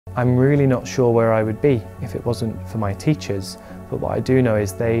I'm really not sure where I would be if it wasn't for my teachers, but what I do know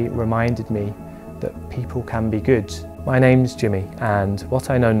is they reminded me that people can be good. My name's Jimmy, and what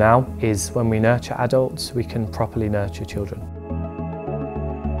I know now is when we nurture adults, we can properly nurture children.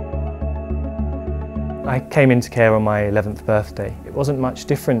 I came into care on my 11th birthday. It wasn't much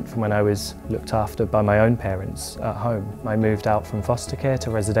different from when I was looked after by my own parents at home. I moved out from foster care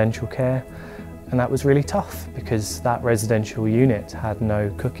to residential care, and that was really tough because that residential unit had no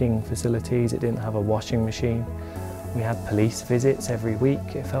cooking facilities, it didn't have a washing machine. We had police visits every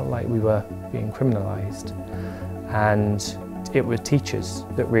week. It felt like we were being criminalised. And it were teachers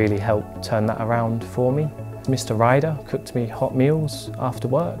that really helped turn that around for me. Mr. Ryder cooked me hot meals after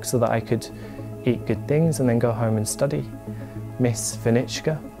work so that I could eat good things and then go home and study. Miss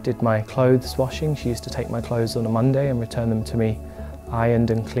Vanichka did my clothes washing. She used to take my clothes on a Monday and return them to me ironed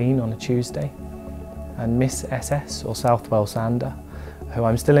and clean on a Tuesday. And Miss SS, or Southwell Sander, who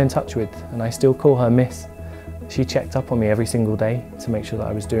I'm still in touch with, and I still call her Miss. She checked up on me every single day to make sure that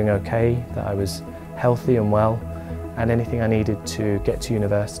I was doing okay, that I was healthy and well, and anything I needed to get to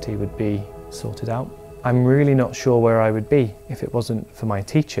university would be sorted out. I'm really not sure where I would be if it wasn't for my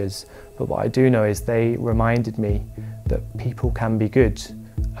teachers, but what I do know is they reminded me that people can be good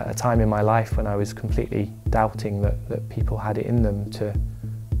at a time in my life when I was completely doubting that people had it in them to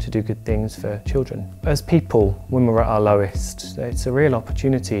do good things for children. As people, when we're at our lowest, it's a real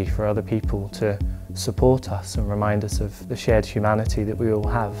opportunity for other people to support us and remind us of the shared humanity that we all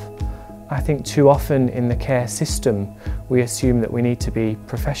have. I think too often in the care system we assume that we need to be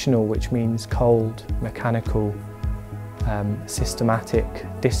professional, which means cold, mechanical, systematic,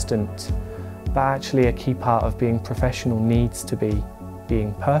 distant, but actually a key part of being professional needs to be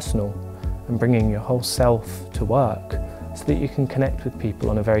being personal and bringing your whole self to work so that you can connect with people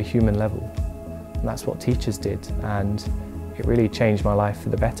on a very human level. And that's what teachers did, and it really changed my life for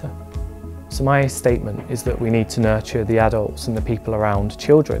the better. So my statement is that we need to nurture the adults and the people around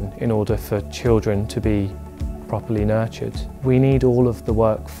children in order for children to be properly nurtured. We need all of the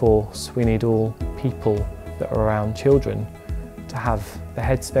workforce, we need all people that are around children to have the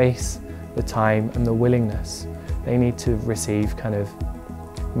headspace, the time and the willingness. They need to receive kind of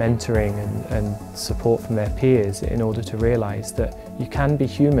mentoring and support from their peers in order to realise that you can be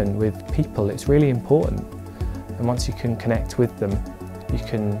human with people. It's really important. And once you can connect with them, you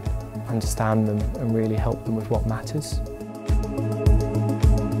can understand them and really help them with what matters.